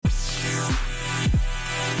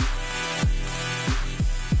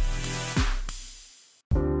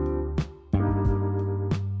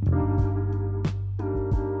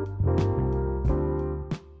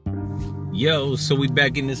Yo, so we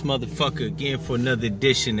back in this motherfucker again for another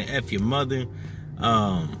edition of F Your Mother.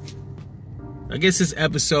 I guess this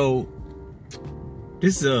episode,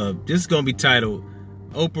 this is gonna be titled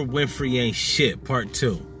Oprah Winfrey Ain't Shit Part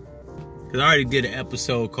 2. Cause I already did an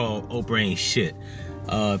episode called Oprah Ain't Shit.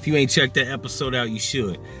 If you ain't checked that episode out, you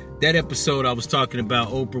should. That episode I was talking about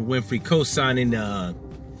Oprah Winfrey co-signing the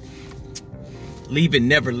Leaving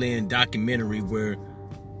Neverland documentary where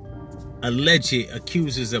alleged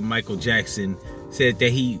accusers of Michael Jackson said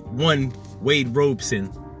that Wade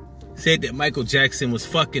Robeson said that Michael Jackson was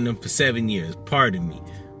fucking them for 7 years, pardon me,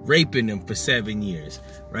 raping them for 7 years,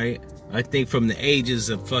 right? I think from the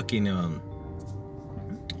ages of fucking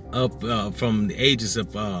from the ages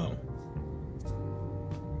of I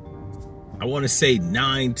want to say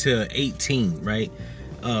 9 to 18, right?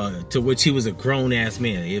 To which he was a grown ass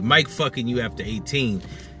man. If Mike fucking you after 18,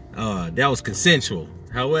 that was consensual.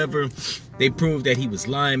 However, they proved that he was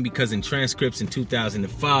lying because in transcripts in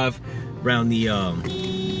 2005, around the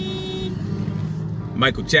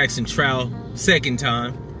Michael Jackson trial, second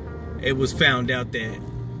time, it was found out that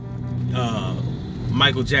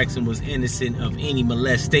Michael Jackson was innocent of any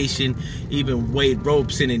molestation. Even Wade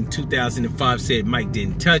Robeson in 2005 said Mike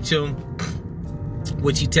didn't touch him,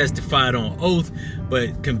 which he testified on oath.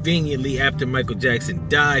 But conveniently, after Michael Jackson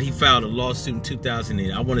died, he filed a lawsuit in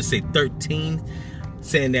 2013,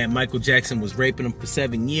 saying that Michael Jackson was raping him for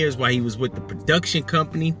 7 years while he was with the production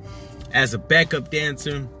company as a backup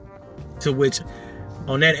dancer. To which,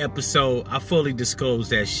 on that episode, I fully disclosed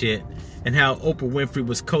that shit and how Oprah Winfrey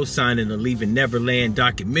was co-signing the Leaving Neverland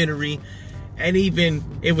documentary. And even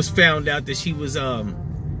it was found out that she was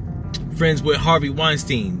friends with Harvey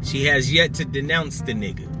Weinstein. She has yet to denounce the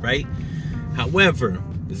nigga, right? However,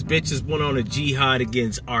 this bitch has went on a jihad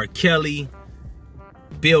against R. Kelly,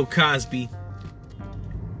 Bill Cosby,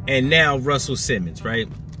 and now Russell Simmons, right?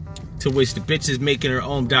 To which the bitch is making her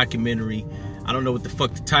own documentary. I don't know what the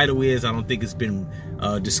fuck the title is. I don't think it's been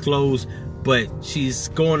disclosed. But she's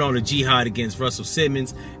going on a jihad against Russell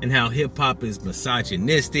Simmons and how hip-hop is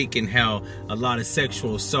misogynistic and how a lot of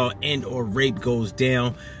sexual assault and or rape goes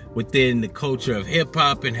down within the culture of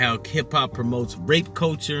hip-hop and how hip-hop promotes rape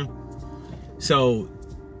culture. So,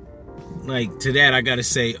 like, to that I gotta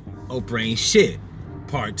say Oprah Ain't Shit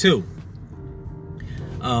Part 2.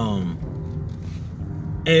 And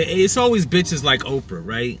it's always bitches like Oprah,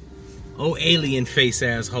 right? Oh, alien face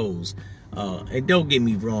assholes. And don't get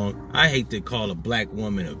me wrong, I hate to call a black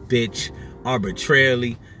woman a bitch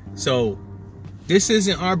arbitrarily. So this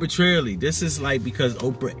isn't arbitrarily. This is like because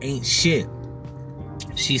Oprah ain't shit.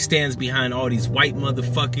 She stands behind all these white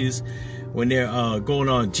motherfuckers when they're going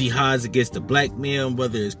on jihads against the black man,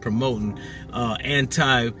 whether it's promoting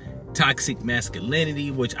anti-toxic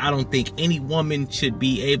masculinity, which I don't think any woman should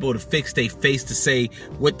be able to fix their face to say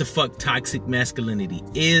what the fuck toxic masculinity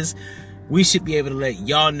is. We should be able to let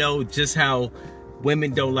y'all know just how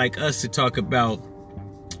women don't like us to talk about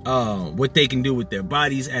what they can do with their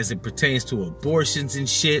bodies as it pertains to abortions and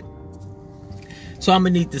shit. So I'm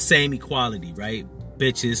gonna need the same equality, right,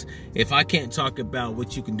 bitches? If I can't talk about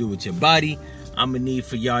what you can do with your body, I'm gonna need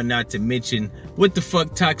for y'all not to mention what the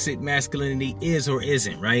fuck toxic masculinity is or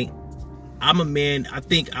isn't, right? I'm a man. I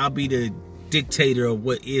think I'll be the dictator of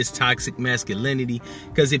what is toxic masculinity,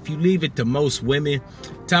 because if you leave it to most women,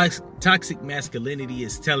 toxic masculinity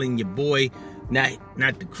is telling your boy not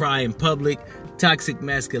to cry in public. Toxic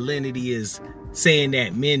masculinity is saying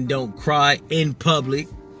that men don't cry in public.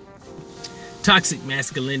 Toxic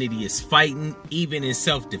masculinity is fighting even in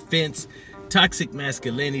self-defense. Toxic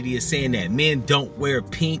masculinity is saying that men don't wear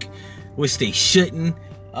pink, which they shouldn't.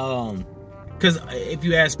 Because if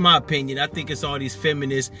you ask my opinion, I think it's all these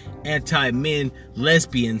feminist, anti-men,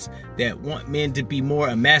 lesbians that want men to be more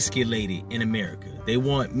emasculated in America. They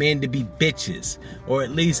want men to be bitches, or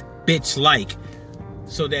at least bitch-like,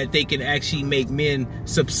 so that they can actually make men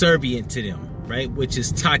subservient to them, right? Which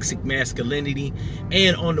is toxic masculinity.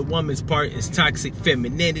 And on the woman's part is toxic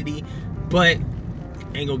femininity. But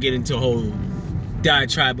ain't gonna get into a whole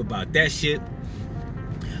diatribe about that shit.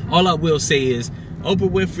 All I will say is,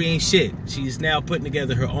 Oprah Winfrey ain't shit. She's now putting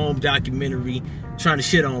together her own documentary trying to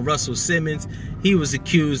shit on Russell Simmons. He was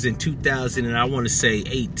accused in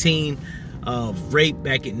 2018 of rape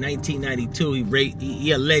back in 1992.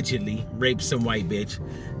 He allegedly raped some white bitch,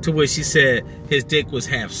 to which she said his dick was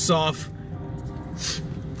half soft. It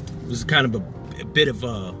was kind of a bit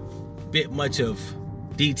much of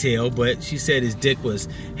detail, but she said his dick was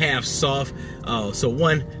half soft. So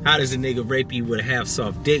one, how does a nigga rape you with a half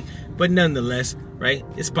soft dick? But nonetheless, right,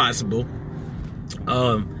 it's possible.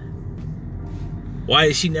 While Why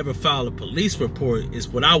did she never file a police report is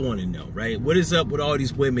what I want to know, right? What is up with all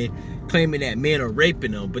these women claiming that men are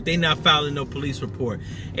raping them, but they not filing no police report?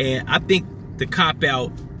 And I think the cop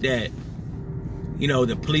out that, you know,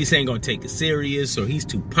 the police ain't gonna take it serious or he's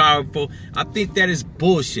too powerful, I think that is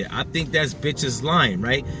bullshit. I think that's bitches lying,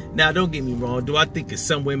 right? Now, don't get me wrong. Do I think it's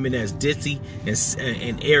some women that's ditzy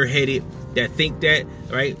and airheaded that think that,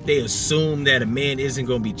 right? They assume that a man isn't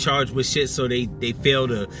gonna be charged with shit, so they fail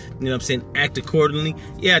to, you know what I'm saying, act accordingly.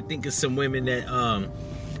 Yeah, I think it's some women that,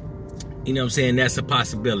 you know what I'm saying, that's a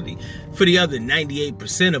possibility. For the other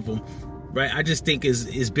 98% of them, right, I just think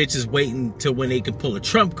is bitches waiting till when they can pull a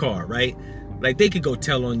trump card, right? Like, they could go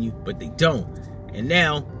tell on you, but they don't. And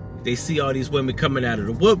now they see all these women coming out of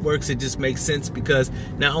the woodworks. It just makes sense, because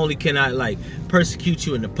not only can I, like, persecute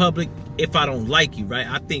you in the public if I don't like you, right?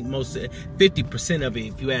 I think 50% of it,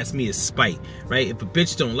 if you ask me, is spite, right? If a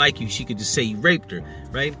bitch don't like you, she could just say you raped her,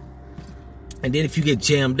 right? And then if you get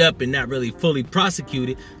jammed up and not really fully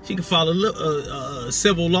prosecuted, she can file a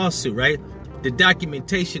civil lawsuit, right? The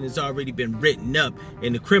documentation has already been written up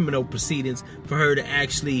in the criminal proceedings for her to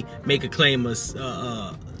actually make a claim of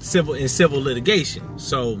civil litigation.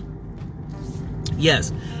 So,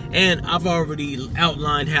 yes. And I've already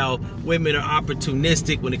outlined how women are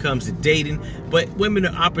opportunistic when it comes to dating, but women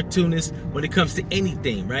are opportunists when it comes to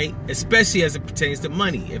anything, right? Especially as it pertains to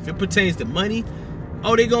money. If it pertains to money,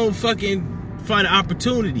 oh, they gonna fucking find an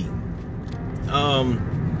opportunity.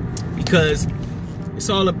 Because it's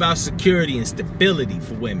all about security and stability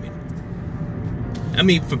for women. I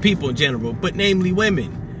mean, for people in general, but namely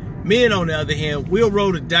women. Men, on the other hand, we'll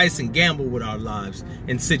roll the dice and gamble with our lives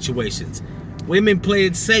in situations. Women play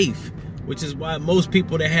it safe, which is why most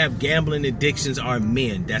people that have gambling addictions are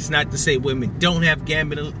men. That's not to say women don't have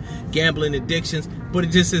gambling addictions, but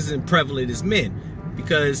it just isn't prevalent as men,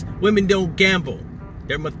 because women don't gamble.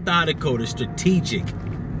 They're methodical, they're strategic.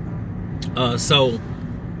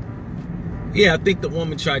 Yeah, I think the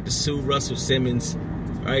woman tried to sue Russell Simmons,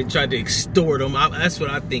 right? Tried to extort him. That's what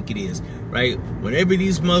I think it is, right? Whenever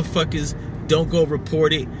these motherfuckers don't go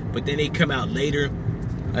report it, but then they come out later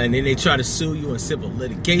and then they try to sue you in civil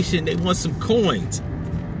litigation, they want some coins,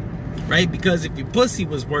 right? Because if your pussy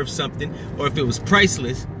was worth something, or if it was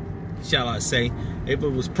priceless, shall I say, if it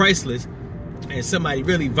was priceless and somebody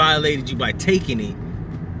really violated you by taking it,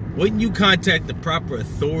 wouldn't you contact the proper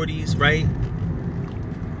authorities, right?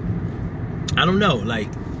 I don't know, like,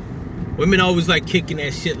 women always like kicking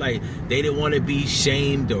that shit, like they didn't want to be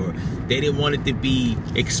shamed, or they didn't want it to be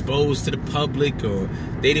exposed to the public, or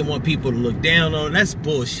they didn't want people to look down on them. That's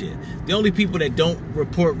bullshit. The only people that don't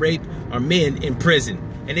report rape are men in prison,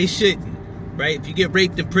 and they shouldn't, right? If you get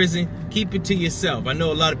raped in prison, keep it to yourself. I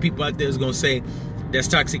know a lot of people out there is going to say that's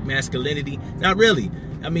toxic masculinity. Not really.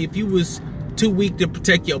 I mean, if you was too weak to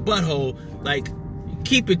protect your butthole, like,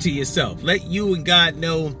 keep it to yourself. Let you and God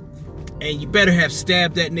know. And you better have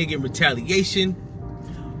stabbed that nigga in retaliation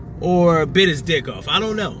or bit his dick off. I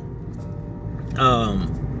don't know.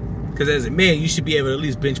 Because as a man, you should be able to at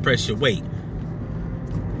least bench press your weight.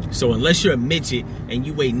 So unless you're a midget and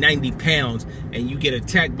you weigh 90 pounds and you get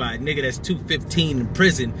attacked by a nigga that's 215 in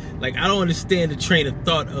prison, like, I don't understand the train of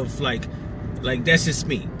thought of, like that's just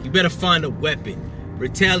me. You better find a weapon,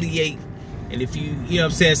 retaliate, and if you know what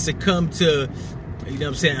I'm saying, succumb to, you know what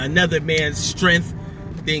I'm saying, another man's strength,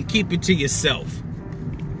 then keep it to yourself.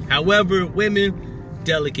 However, women,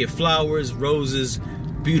 delicate flowers, roses,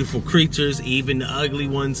 beautiful creatures, even the ugly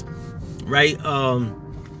ones, right? Yeah,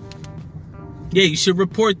 you should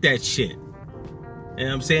report that shit. You know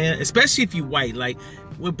what I'm saying? Especially if you white. Like,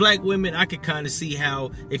 with black women, I could kind of see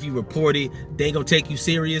how if you report it, they ain't gonna take you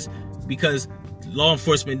serious, because law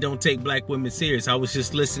enforcement don't take black women serious. I was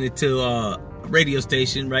just listening to a radio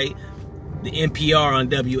station, right? The NPR on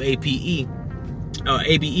WAPE.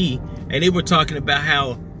 ABE, and they were talking about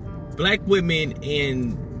how black women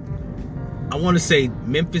in, I want to say,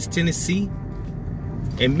 Memphis, Tennessee,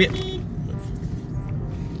 and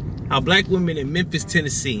how black women in Memphis,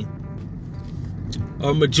 Tennessee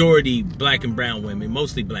are majority black and brown women,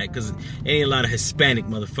 mostly black, because ain't a lot of Hispanic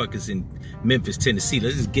motherfuckers in Memphis, Tennessee.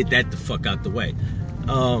 Let's just get that the fuck out the way.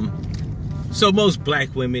 So most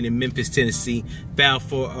black women in Memphis, Tennessee filed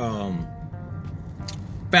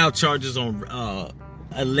charges on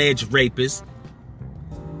alleged rapists,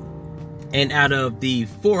 and out of the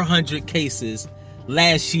 400 cases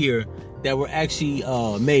last year that were actually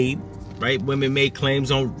made, right, women made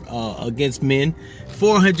claims on against men,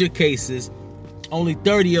 400 cases, only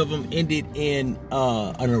 30 of them ended in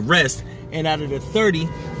an arrest, and out of the 30,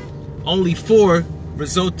 only 4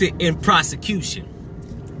 resulted in prosecution,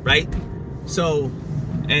 right? So,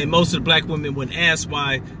 and most of the black women, when asked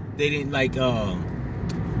why they didn't, like,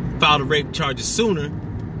 filed a rape charges sooner,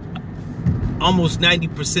 almost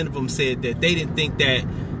 90% of them said that they didn't think that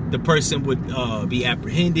the person would be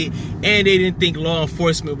apprehended, and they didn't think law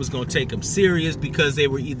enforcement was going to take them serious because they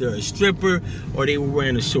were either a stripper, or they were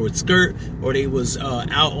wearing a short skirt, or they was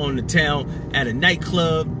out on the town at a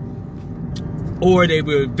nightclub, or they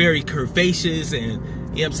were very curvaceous and,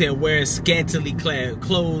 you know what I'm saying, wearing scantily clad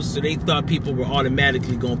clothes, so they thought people were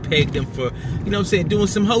automatically going to peg them for, you know what I'm saying, doing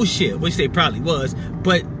some hoe shit, which they probably was,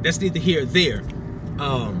 but that's neither here or there.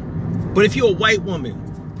 But if you're a white woman,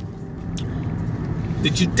 the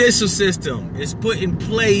judicial system is put in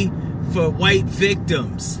play for white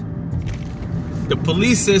victims. The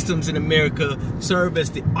police systems in America serve as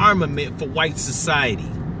the armament for white society,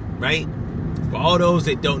 right? For all those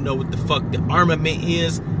that don't know what the fuck the armament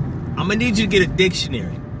is, I'm gonna need you to get a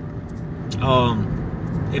dictionary.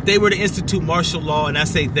 If they were to institute martial law, and I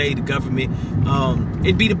say they, the government,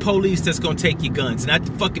 it'd be the police that's gonna take your guns, not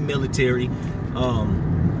the fucking military,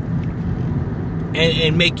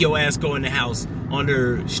 and make your ass go in the house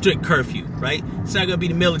under strict curfew, right? It's not gonna be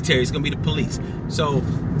the military, it's gonna be the police. So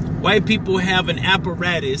white people have an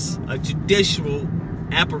apparatus, a judicial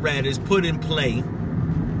apparatus put in play,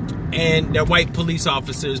 and they're white police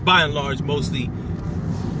officers, by and large. Most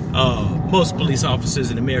police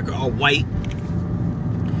officers in America are white.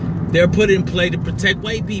 They're put in play to protect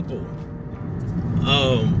white people.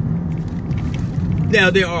 Now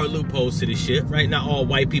there are loopholes to this shit, right? Not all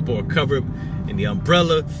white people are covered in the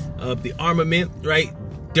umbrella of the armament, right?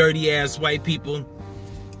 Dirty ass white people,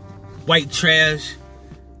 white trash,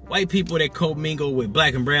 white people that commingle with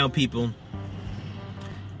black and brown people,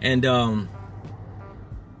 and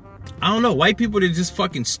I don't know, white people that are just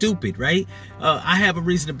fucking stupid, right? I have a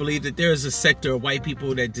reason to believe that there is a sector of white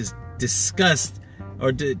people that just disgust,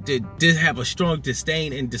 or did have a strong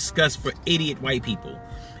disdain and disgust for idiot white people.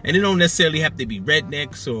 And it don't necessarily have to be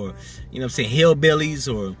rednecks, or, you know what I'm saying, hillbillies,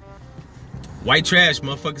 or white trash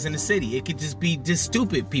motherfuckers in the city. It could just be just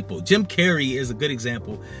stupid people. Jim Carrey is a good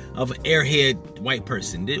example of an airhead white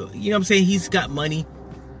person. You know what I'm saying? He's got money.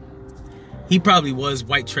 He probably was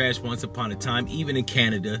white trash once upon a time, even in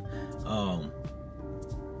Canada.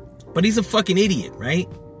 But he's a fucking idiot, right?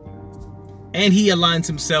 And he aligns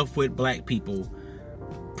himself with black people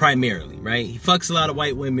primarily, right? He fucks a lot of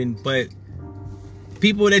white women, but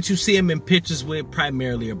people that you see him in pictures with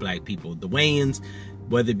primarily are black people. The Wayans,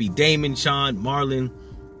 whether it be Damon, Sean, Marlon,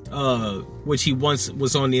 which he once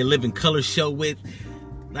was on the In Living Color show with.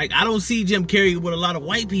 Like, I don't see Jim Carrey with a lot of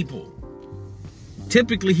white people.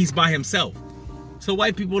 Typically, he's by himself. So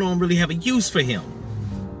white people don't really have a use for him,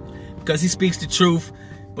 because he speaks the truth,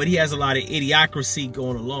 but he has a lot of idiocracy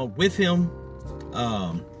going along with him.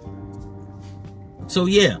 So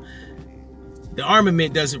yeah, the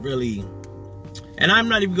armament doesn't really, and I'm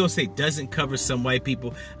not even gonna say doesn't cover some white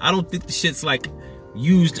people. I don't think the shit's like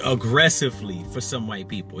used aggressively for some white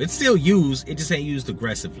people. It's still used, it just ain't used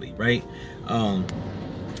aggressively, right?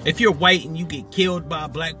 If you're white and you get killed by a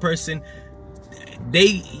black person,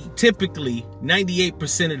 they typically,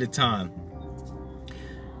 98% of the time,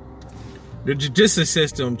 the judicial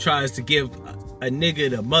system tries to give a nigga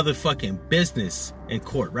the motherfucking business in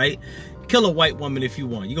court, right? Kill a white woman if you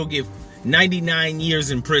want. You're gonna get 99 years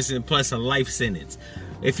in prison plus a life sentence.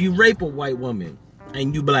 If you rape a white woman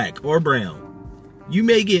and you black or brown, you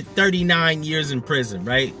may get 39 years in prison,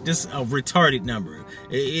 right? Just a retarded number.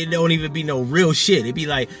 It don't even be no real shit. It'd be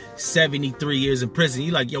like 73 years in prison.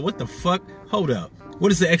 You like, yo, what the fuck? Hold up.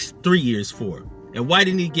 What is the extra 3 years for? And why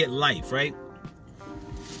didn't he get life, right?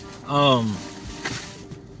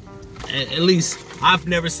 At least I've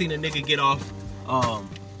never seen a nigga get off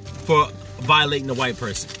for violating a white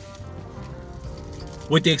person,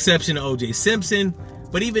 with the exception of O.J. Simpson.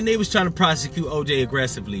 But even they was trying to prosecute O.J.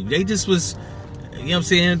 aggressively. They just was, you know what I'm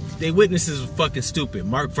saying, they witnesses were fucking stupid.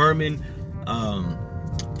 Mark Furman,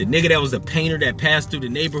 the nigga that was a painter that passed through the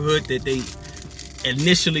neighborhood that they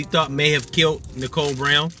initially thought may have killed Nicole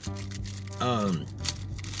Brown,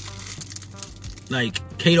 like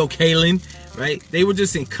Kato Kalin, right? They were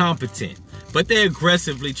just incompetent, but they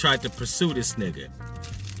aggressively tried to pursue this nigga.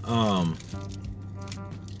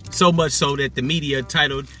 So much so that the media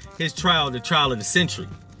titled his trial the trial of the century.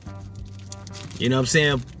 You know what I'm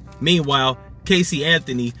saying? Meanwhile, Casey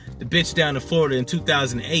Anthony, the bitch down in Florida in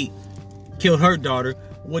 2008, killed her daughter,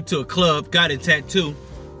 went to a club, got a tattoo,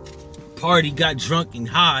 party, got drunk and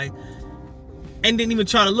high, and didn't even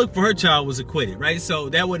try to look for her child, was acquitted, right? So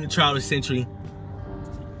that wasn't a trial of the century.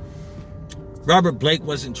 Robert Blake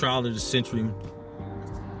wasn't trial of the century.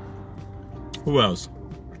 Who else?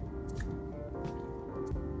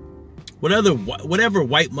 Whatever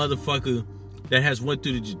white motherfucker that has went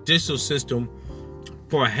through the judicial system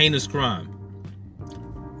for a heinous crime.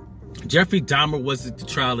 Jeffrey Dahmer wasn't the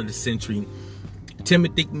trial of the century.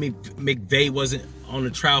 Timothy McVeigh wasn't on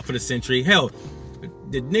the trial for the century. Hell,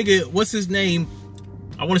 the nigga, what's his name?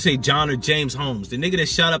 I want to say John or James Holmes. The nigga that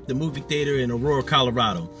shot up the movie theater in Aurora,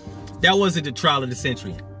 Colorado. That wasn't the trial of the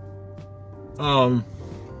century.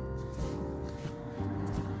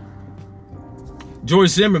 George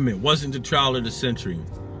Zimmerman wasn't the trial of the century.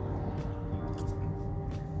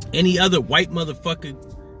 Any other white motherfucker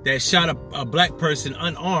that shot a black person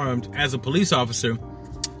unarmed as a police officer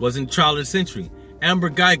wasn't the trial of the century. Amber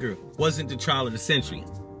Geiger wasn't the trial of the century.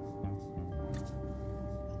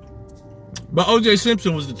 But O.J.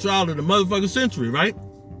 Simpson was the trial of the motherfucking century, right?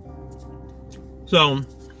 So,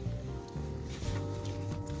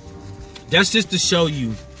 that's just to show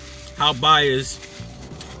you how biased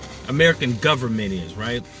American government is,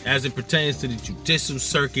 right? As it pertains to the judicial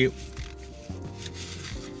circuit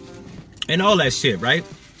and all that shit, right?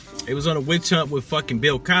 It was on a witch hunt with fucking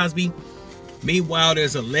Bill Cosby. Meanwhile,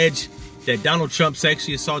 there's alleged that Donald Trump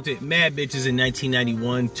sexually assaulted mad bitches in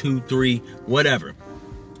 1991, 2, 3, whatever.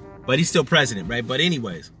 But he's still president, right? But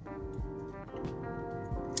anyways,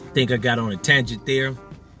 I think I got on a tangent there.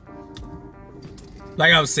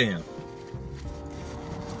 Like I was saying,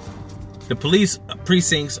 the police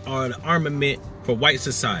precincts are an armament for white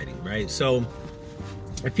society, right? So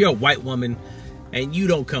if you're a white woman and you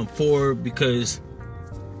don't come forward because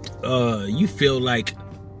you feel like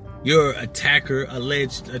your attacker,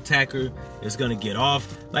 alleged attacker, is gonna get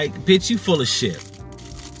off, like, bitch, you full of shit.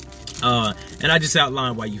 And I just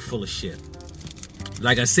outlined why you full of shit.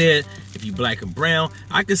 Like I said, if you black and brown,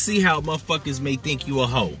 I can see how motherfuckers may think you a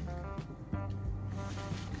hoe.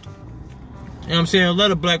 You know what I'm saying?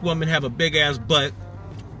 Let a black woman have a big ass butt,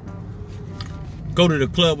 go to the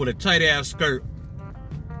club with a tight ass skirt,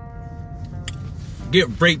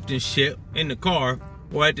 get raped and shit in the car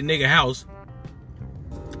or at the nigga house,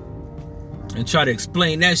 and try to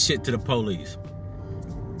explain that shit to the police.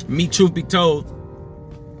 Me, truth be told,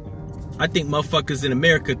 I think motherfuckers in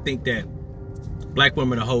America think that black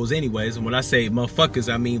women are hoes anyways. And when I say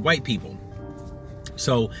motherfuckers, I mean white people.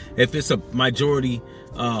 So if it's a majority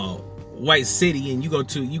white city and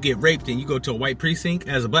you get raped and you go to a white precinct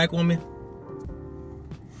as a black woman,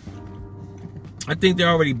 I think they're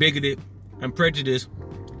already bigoted and prejudiced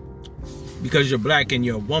because you're black and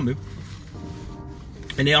you're a woman.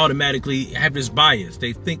 And they automatically have this bias.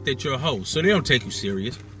 They think that you're a hoe, so they don't take you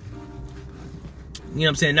serious. You know what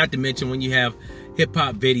I'm saying? Not to mention when you have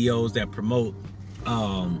hip-hop videos that promote,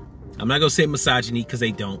 I'm not going to say misogyny because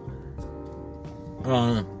they don't.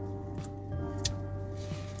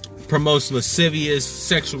 Promotes lascivious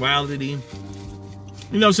sexuality. You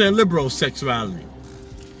know what I'm saying? Liberal sexuality.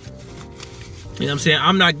 You know what I'm saying?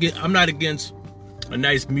 I'm not against a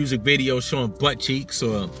nice music video showing butt cheeks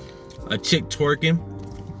or a chick twerking.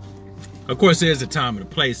 Of course, there's a time and a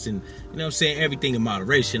place, and you know what I'm saying, everything in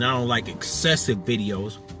moderation. I don't like excessive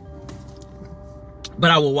videos,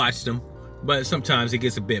 but I will watch them. But sometimes it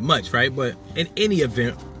gets a bit much, right? But in any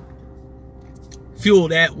event, fuel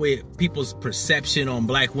that with people's perception on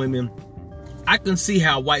black women. I can see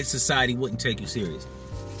how white society wouldn't take you serious.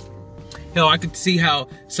 Hell, I could see how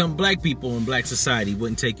some black people in black society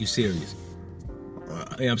wouldn't take you serious. You know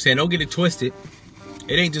what I'm saying? Don't get it twisted.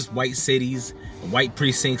 It ain't just white cities, white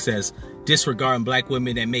precincts as disregarding black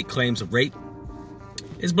women that make claims of rape.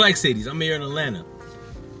 It's black cities. I'm here in Atlanta.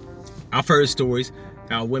 I've heard stories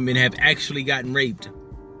how women have actually gotten raped.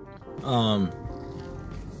 And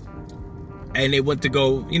they went to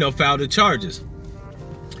go, file the charges.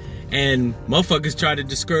 And motherfuckers try to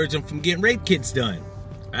discourage them from getting rape kits done.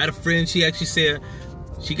 I had a friend, she actually said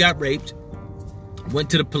she got raped,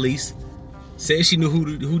 went to the police, said she knew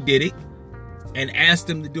who did it, and asked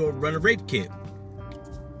them to run a rape kit.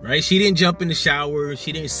 Right? She didn't jump in the shower.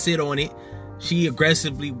 She didn't sit on it. She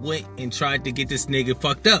aggressively went and tried to get this nigga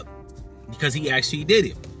fucked up because he actually did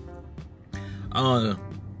it.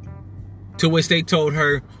 To which they told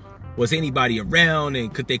her, was anybody around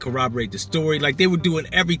and could they corroborate the story? Like, they were doing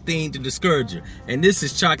everything to discourage her. And this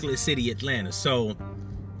is Chocolate City, Atlanta. So,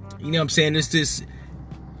 you know what I'm saying?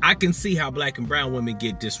 I can see how black and brown women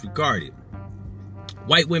get disregarded.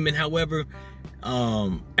 White women, however,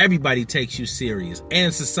 everybody takes you serious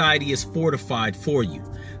and society is fortified for you.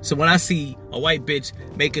 So when I see a white bitch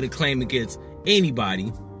making a claim against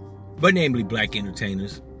anybody, but namely black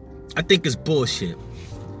entertainers, I think it's bullshit.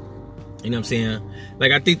 You know what I'm saying?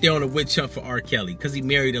 Like, I think they're on a witch hunt for R. Kelly because he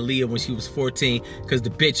married Aaliyah when she was 14 because the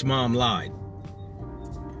bitch mom lied. You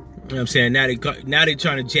know what I'm saying? Now they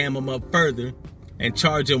trying to jam him up further and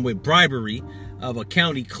charge him with bribery of a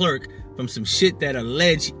county clerk from some shit that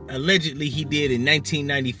allegedly he did in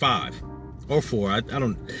 1995 or 4. I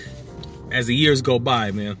don't. As the years go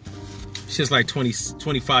by, man, it's just like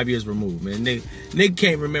 25 years removed, man. Nigga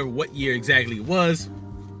can't remember what year exactly it was.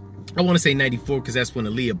 I want to say 94 because that's when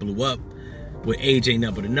Aaliyah blew up with Age Ain't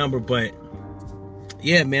Nothing But a Number. But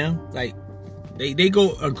yeah, man, like they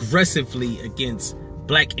go aggressively against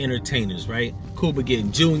black entertainers, right? Cuba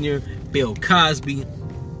Gooding Jr., Bill Cosby,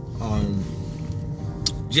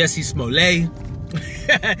 Jesse Smollett.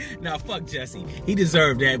 Nah, fuck Jesse. He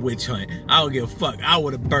deserved that witch hunt. I don't give a fuck. I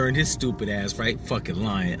would have burned his stupid ass, right? Fucking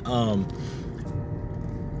lying.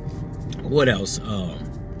 What else?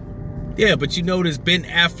 Yeah, but you notice Ben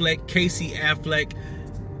Affleck, Casey Affleck,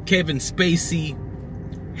 Kevin Spacey,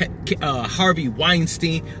 Harvey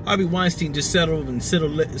Weinstein. Harvey Weinstein just settled in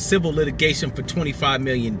civil litigation for $25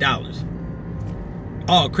 million.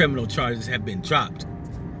 All criminal charges have been dropped.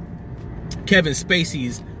 Kevin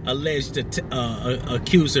Spacey's alleged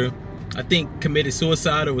accuser, I think, committed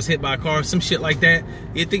suicide or was hit by a car, some shit like that.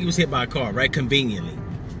 You think he was hit by a car, right? Conveniently.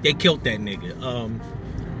 They killed that nigga.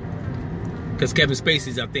 Because Kevin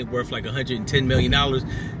Spacey's, I think, worth like $110 million.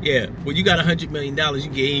 Yeah, when you got $100 million, you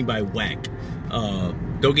get anybody whack.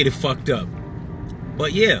 Don't get it fucked up.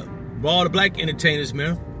 But yeah, all the black entertainers,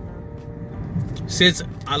 man. Since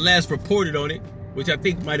I last reported on it, which I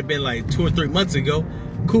think might have been like 2 or 3 months ago,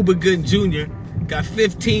 Cuba Gooding Jr. got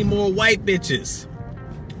 15 more white bitches.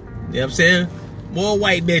 You know what I'm saying? More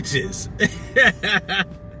white bitches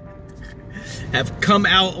have come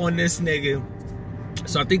out on this nigga.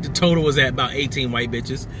 So I think the total was at about 18 white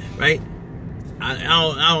bitches, right? I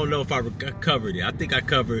don't know if I covered it. I think I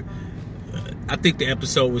covered. I think the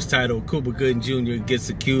episode was titled "Cuba Gooding Jr. Gets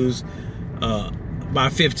Accused by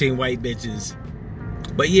 15 White Bitches."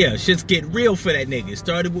 But yeah, shit's getting real for that nigga. It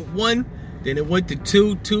started with 1, then it went to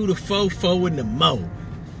 2, 2 to 4, 4 into mo.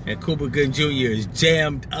 And Cuba Gooding Jr. is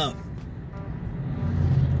jammed up.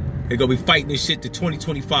 They're gonna be fighting this shit to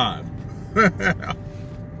 2025.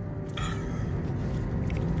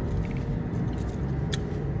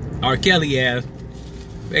 R. Kelly ass.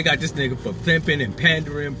 They got this nigga for pimping and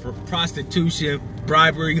pandering, for prostitution,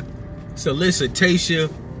 bribery, solicitation,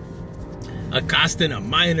 accosting a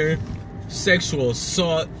minor, sexual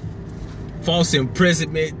assault, false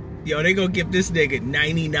imprisonment. Yo, they gonna give this nigga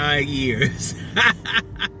 99 years.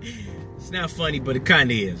 It's not funny, but it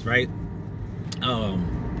kinda is, right?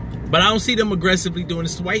 But I don't see them aggressively doing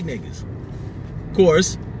this to white niggas. Of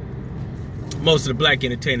course, most of the black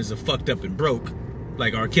entertainers are fucked up and broke,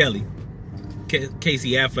 like R. Kelly.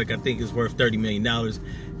 Casey Affleck, I think, is worth $30 million.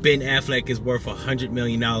 Ben Affleck is worth $100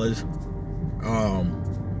 million. Oh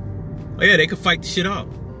yeah, they could fight the shit off.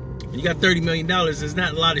 When you got $30 million, there's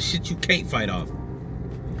not a lot of shit you can't fight off.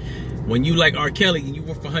 When you like R. Kelly and you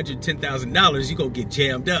worth $110,000, you gonna get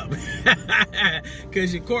jammed up.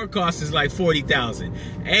 Because your court cost is like $40,000.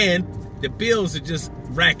 And the bills are just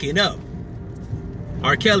racking up.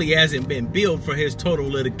 R. Kelly hasn't been billed for his total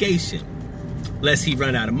litigation, lest he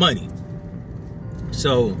run out of money.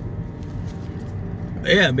 So,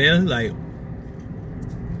 yeah, man, like,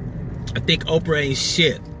 I think Oprah ain't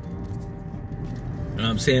shit. You know what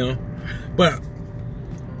I'm saying? But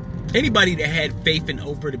anybody that had faith in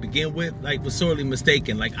Oprah to begin with, like, was sorely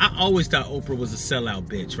mistaken. Like, I always thought Oprah was a sellout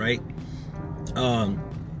bitch, right?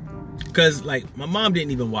 Because, like, my mom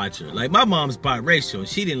didn't even watch her. Like, my mom's biracial, and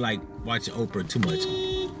she didn't like watching Oprah too much.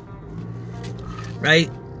 Right?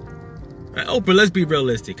 Oprah, let's be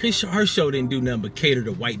realistic. Her show didn't do nothing but cater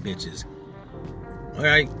to white bitches.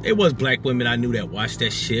 Alright? It was black women I knew that watched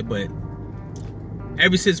that shit, but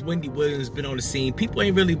ever since Wendy Williams been on the scene,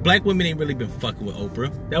 black women ain't really been fucking with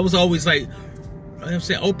Oprah. That was always like, I'm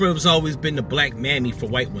saying, Oprah has always been the black mammy for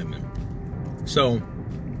white women. So,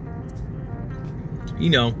 you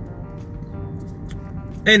know,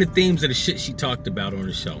 and the themes of the shit she talked about on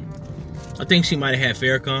the show. I think she might have had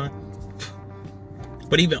Farrakhan.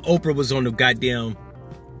 But even Oprah was on the goddamn,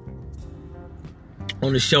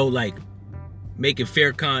 on the show, like, making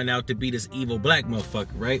Farrakhan out to be this evil black motherfucker,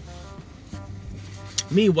 right?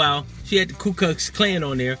 Meanwhile, she had the Ku Klux Klan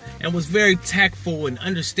on there and was very tactful and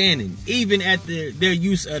understanding, even at their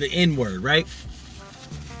use of the N-word, right?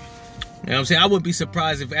 You know what I'm saying? I wouldn't be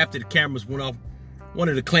surprised if after the cameras went off, one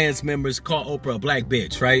of the Klan's members called Oprah a black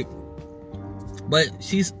bitch, right? But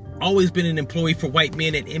she's always been an employee for white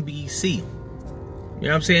men at NBC. You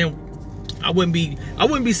know what I'm saying? I wouldn't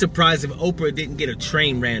be surprised if Oprah didn't get a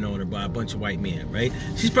train ran on her by a bunch of white men, right?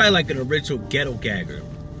 She's probably like an original ghetto gagger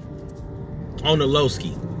on the low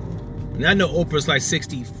ski. And I know Oprah's like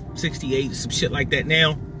 60, 68, some shit like that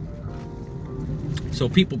now. So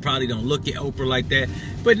people probably don't look at Oprah like that.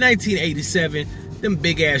 But 1987, them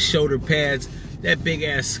big ass shoulder pads, that big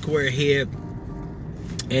ass square head,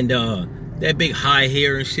 and that big high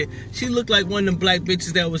hair and shit. She looked like one of them black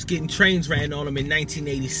bitches that was getting trains ran on them in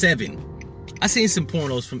 1987. I seen some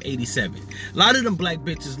pornos from 87. A lot of them black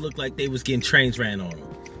bitches look like they was getting trains ran on them.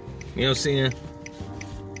 You know what I'm saying?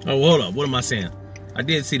 Oh, hold up. What am I saying? I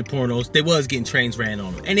did see the pornos. They was getting trains ran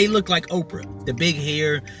on them. And they look like Oprah. The big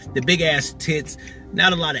hair, the big ass tits.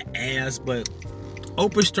 Not a lot of ass, but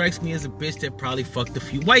Oprah strikes me as a bitch that probably fucked a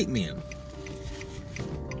few white men.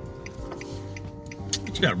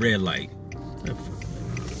 But you got red light. That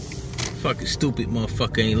fucking stupid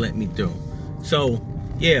motherfucker ain't let me through. So,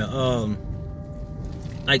 yeah,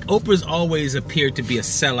 like Oprah's always appeared to be a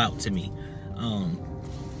sellout to me.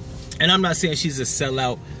 And I'm not saying she's a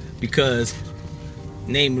sellout because,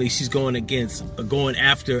 namely, she's going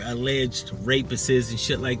after alleged rapists and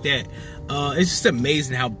shit like that. It's just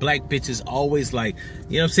amazing how black bitches always, like,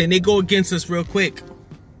 you know what I'm saying, they go against us real quick.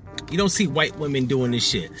 You don't see white women doing this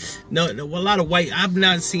shit. No, I've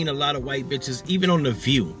not seen a lot of white bitches, even on The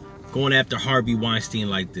View, going after Harvey Weinstein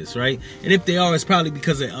like this, right? And if they are, it's probably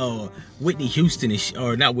because of Whitney Houston,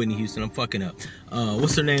 or not Whitney Houston, I'm fucking up.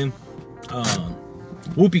 What's her name?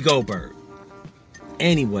 Whoopi Goldberg.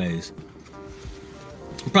 Anyways,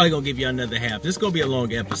 I'm probably gonna give you another half. This is gonna be a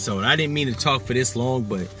long episode. I didn't mean to talk for this long,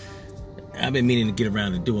 but I've been meaning to get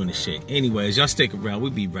around to doing this shit. Anyways, y'all stick around.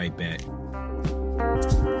 We'll be right back.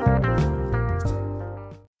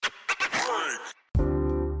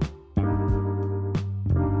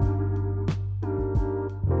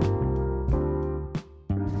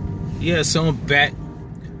 Yeah, so I'm back.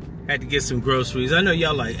 Had to get some groceries. I know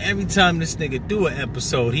y'all like, every time this nigga do an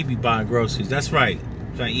episode, he be buying groceries. That's right.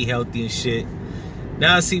 Trying to eat healthy and shit.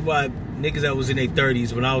 Now I see why niggas that was in their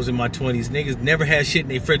 30s, when I was in my 20s, niggas never had shit in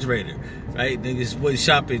their refrigerator. Right? Niggas was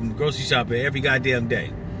grocery shopping every goddamn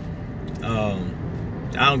day. I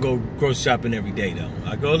don't go grocery shopping every day though.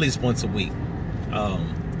 I go at least once a week.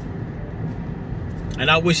 And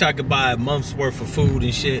I wish I could buy a month's worth of food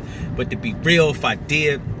and shit. But to be real, if I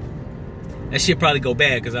did, that shit probably go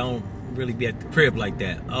bad because I don't really be at the crib like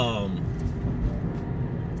that.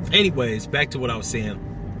 Anyways, back to what I was saying.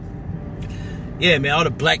 Yeah, man, all the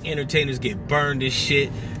black entertainers get burned and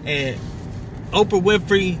shit. And Oprah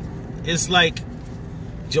Winfrey is like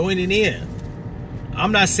joining in.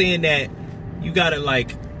 I'm not saying that you gotta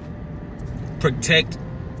like protect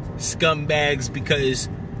scumbags because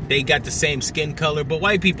they got the same skin color, but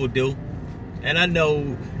white people do. And I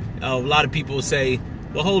know a lot of people say,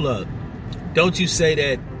 well, hold up. Don't you say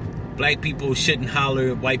that black people shouldn't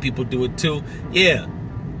holler, white people do it too? Yeah,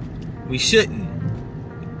 we shouldn't.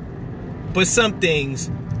 But some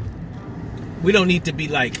things, we don't need to be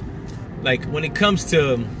like when it comes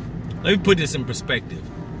to, let me put this in perspective.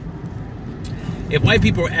 If white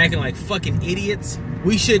people are acting like fucking idiots,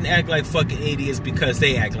 we shouldn't act like fucking idiots because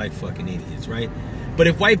they act like fucking idiots, right? But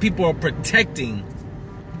if white people are protecting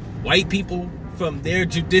white people from their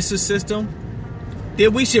judicial system,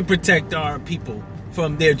 then we should protect our people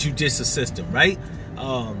from their judicial system, right?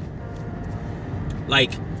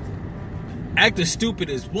 Like, acting stupid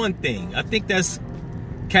is one thing. I think that's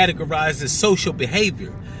categorized as social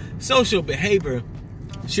behavior. Social behavior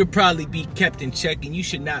should probably be kept in check, and you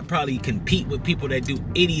should not probably compete with people that do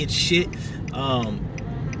idiot shit.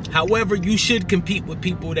 However, you should compete with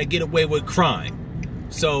people that get away with crime.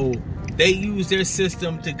 So they use their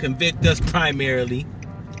system to convict us primarily.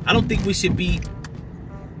 I don't think we should be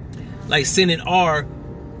like sending our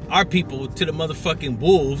people to the motherfucking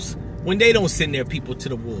wolves when they don't send their people to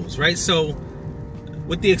the wolves, right? So,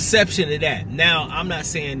 with the exception of that, now I'm not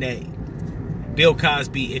saying that Bill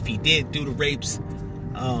Cosby, if he did do the rapes,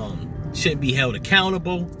 shouldn't be held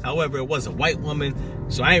accountable. However, it was a white woman,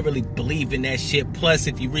 so I ain't really believe in that shit. Plus,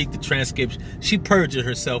 if you read the transcripts, she perjured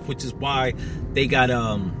herself, which is why they got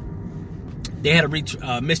they had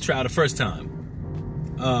a mistrial the first time.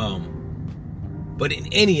 But in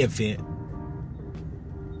any event,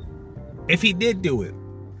 if he did do it,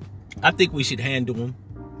 I think we should handle him,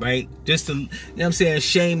 right? Just to, you know what I'm saying,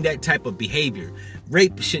 shame that type of behavior.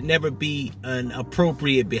 Rape should never be an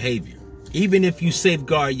appropriate behavior. Even if you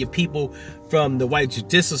safeguard your people from the white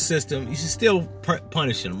judicial system, you should still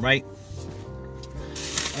punish them, right?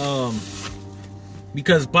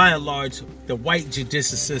 Because by and large, the white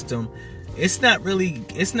judicial system, it's not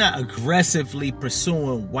aggressively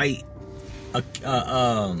pursuing white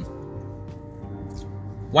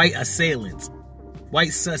assailants,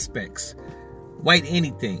 white suspects, white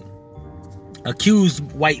anything, accused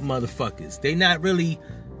white motherfuckers. They not really,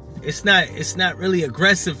 it's not really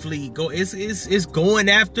aggressively it's going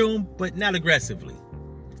after them, but not aggressively,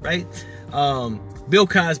 right? Bill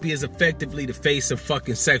Cosby is effectively the face of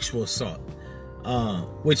fucking sexual assault,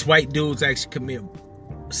 which white dudes actually commit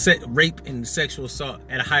rape and sexual assault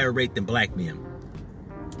at a higher rate than black men.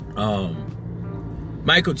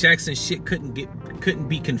 Michael Jackson shit couldn't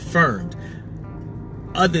be confirmed,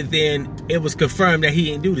 other than it was confirmed that he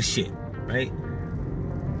didn't do the shit, right?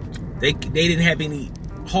 They didn't have any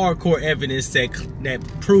hardcore evidence that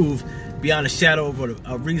proved beyond a shadow of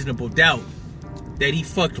a reasonable doubt that he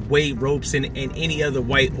fucked Wade Robeson and any other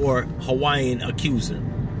white or Hawaiian accuser.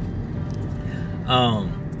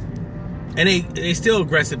 And they still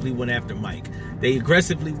aggressively went after Mike. They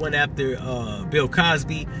aggressively went after Bill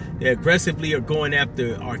Cosby. They aggressively are going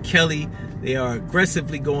after R. Kelly. They are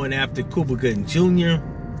aggressively going after Cuba Gooding Jr.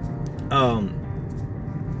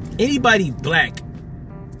 Anybody black,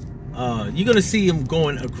 you're gonna see him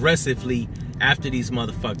going aggressively after these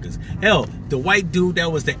motherfuckers. Hell, the white dude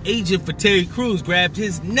that was the agent for Terry Crews grabbed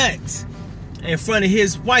his nuts in front of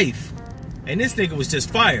his wife, and this nigga was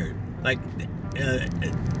just fired. Like,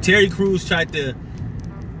 Terry Crews tried to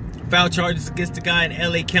file charges against the guy in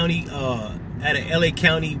LA County, at an LA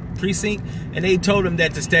County precinct, and they told him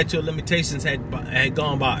that the statute of limitations had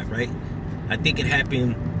gone by, right? I think it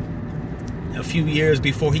happened a few years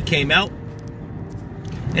before he came out,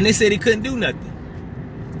 and they said he couldn't do nothing.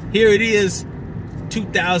 Here it is,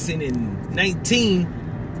 2019,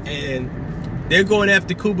 and they're going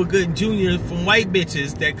after Cuba Gooding Jr. from white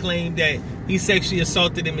bitches that claim that he sexually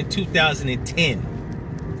assaulted him in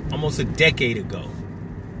 2010, almost a decade ago.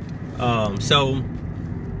 So,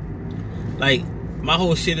 like, my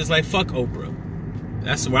whole shit is like, fuck Oprah.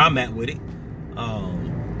 That's where I'm at with it.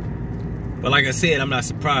 But like I said, I'm not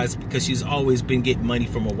surprised, because she's always been getting money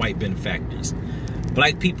from her white benefactors.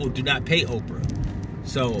 Black people do not pay Oprah.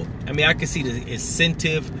 So, I mean, I can see the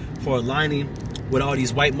incentive for aligning with all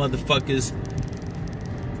these white motherfuckers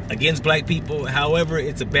against black people. However,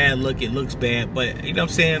 it's a bad look. It looks bad. But, you know what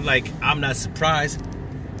I'm saying? Like, I'm not surprised.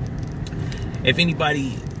 If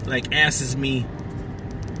anybody, like, asks me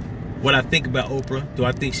what I think about Oprah, do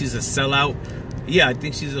I think she's a sellout? Yeah, I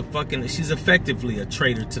think she's effectively a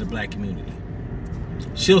traitor to the black community.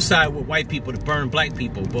 She'll side with white people to burn black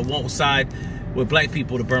people, but won't side with black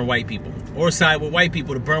people to burn white people, or side with white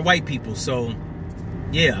people to burn white people. So,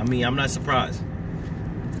 yeah, I mean, I'm not surprised.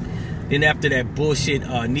 Then after that bullshit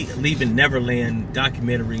Leaving Neverland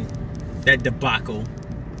documentary, that debacle,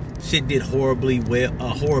 shit did horribly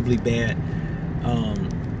bad.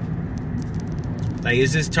 Like,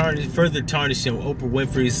 it's just further tarnishing Oprah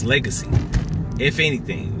Winfrey's legacy. If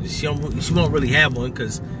anything, she won't really have one,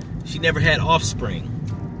 because she never had offspring.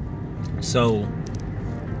 So, you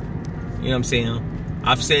know what I'm saying?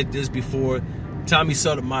 I've said this before. Tommy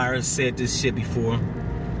Sotomayor said this shit before.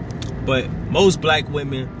 But most black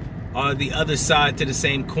women are the other side to the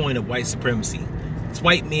same coin of white supremacy. It's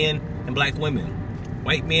white men and black women.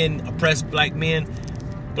 White men oppress black men.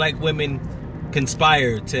 Black women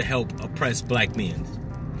conspire to help oppress black men.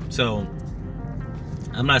 So,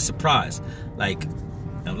 I'm not surprised. Like,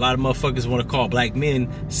 a lot of motherfuckers want to call black men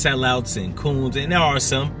sellouts and coons, and there are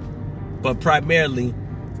some. But primarily,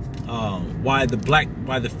 why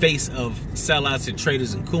the face of sellouts and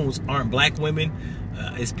traitors and coons aren't black women,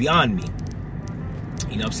 is beyond me.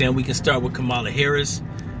 You know what I'm saying? We can start with Kamala Harris.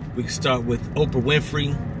 We can start with Oprah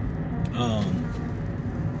Winfrey.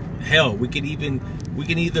 Hell, we can even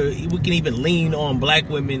lean on black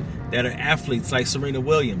women that are athletes, like Serena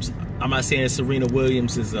Williams. I'm not saying Serena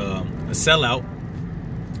Williams is a sellout.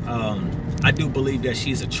 I do believe that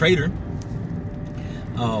she's a traitor.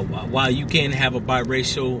 While you can have a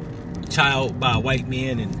biracial child by a white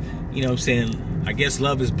man, and, you know what I'm saying, I guess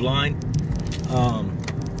love is blind.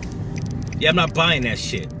 Yeah, I'm not buying that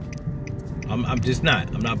shit. I'm just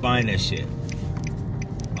not. I'm not buying that shit.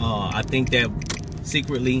 I think that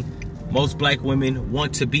secretly, most black women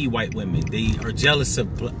want to be white women. They are jealous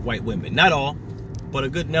of white women. Not all, but a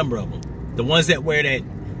good number of them. The ones that wear that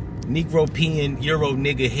Negro-pean Euro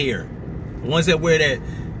nigga hair. The ones that wear that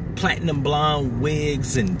platinum blonde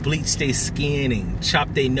wigs and bleach their skin and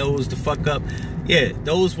chop their nose the fuck up. Yeah,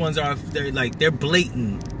 those ones they're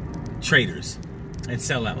blatant traitors and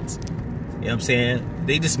sellouts. You know what I'm saying?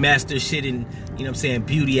 They just master shit in, you know what I'm saying,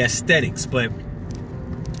 beauty aesthetics. But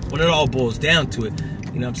when it all boils down to it,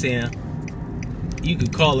 you know what I'm saying, you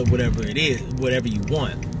can call it whatever it is, whatever you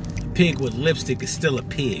want. A pig with lipstick is still a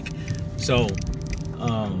pig. So,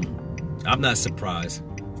 I'm not surprised.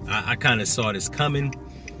 I kind of saw this coming.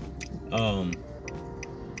 Even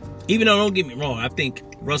though, don't get me wrong, I think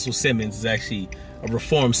Russell Simmons is actually a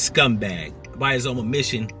reformed scumbag by his own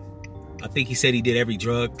admission. I think he said he did every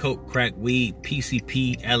drug: coke, crack, weed,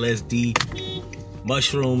 PCP, LSD,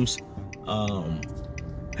 mushrooms,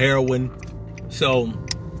 heroin. So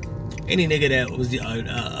any nigga that was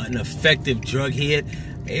an effective drug head,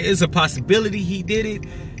 it's a possibility he did it.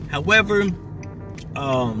 However,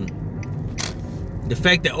 the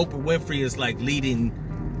fact that Oprah Winfrey is like leading,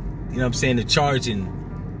 you know what I'm saying, the charge and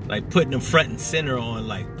like putting them front and center on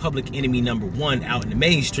like public enemy #1 out in the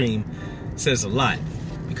mainstream says a lot,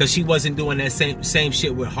 because she wasn't doing that same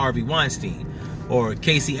shit with Harvey Weinstein or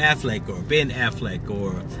Casey Affleck or Ben Affleck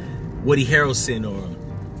or Woody Harrelson or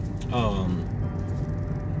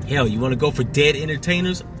hell, you want to go for dead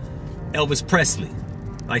entertainers? Elvis Presley,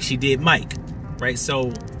 like she did Mike, right?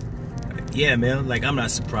 So yeah, man, like I'm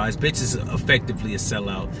not surprised. Bitch is effectively a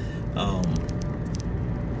sellout.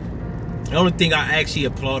 The only thing I actually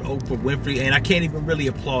applaud Oprah Winfrey, and I can't even really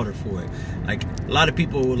applaud her for it. Like a lot of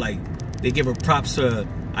people, like they give her props for,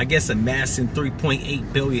 I guess, amassing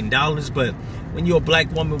 $3.8 billion. But when you're a black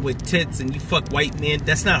woman with tits and you fuck white men,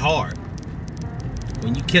 that's not hard.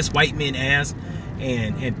 When you kiss white men ass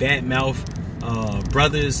and badmouth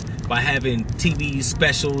brothers by having TV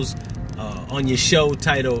specials on your show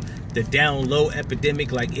titled The Down Low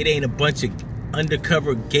Epidemic, like it ain't a bunch of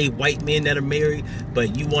undercover gay white men that are married,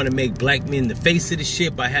 but you want to make black men the face of the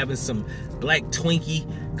shit by having some black Twinkie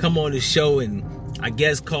come on the show and I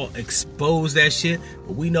guess expose that shit.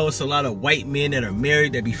 But we know it's a lot of white men that are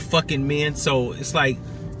married that be fucking men. So it's like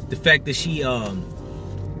the fact that she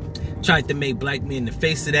tried to make black men the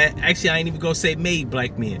face of that. Actually, I ain't even gonna say made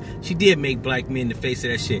black men. She did make black men the face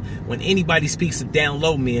of that shit. When anybody speaks of down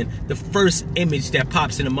low men, the first image that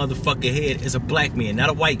pops in a motherfucking head is a black man, not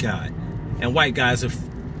a white guy. And white guys are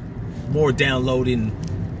more down low than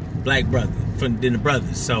black brother, than the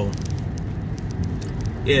brothers. So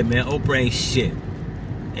yeah, man, Oprah ain't shit.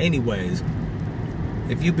 Anyways,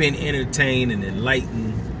 if you've been entertained and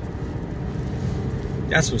enlightened,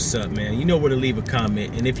 that's what's up, man. You know where to leave a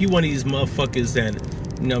comment. And if you one of these motherfuckers that,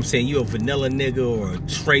 you know what I'm saying, you a vanilla nigga or a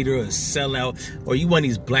traitor or a sellout, or you one of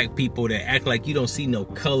these black people that act like you don't see no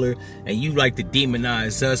color and you like to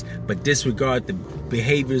demonize us but disregard the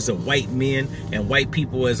behaviors of white men and white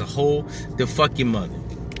people as a whole, then fuck your mother.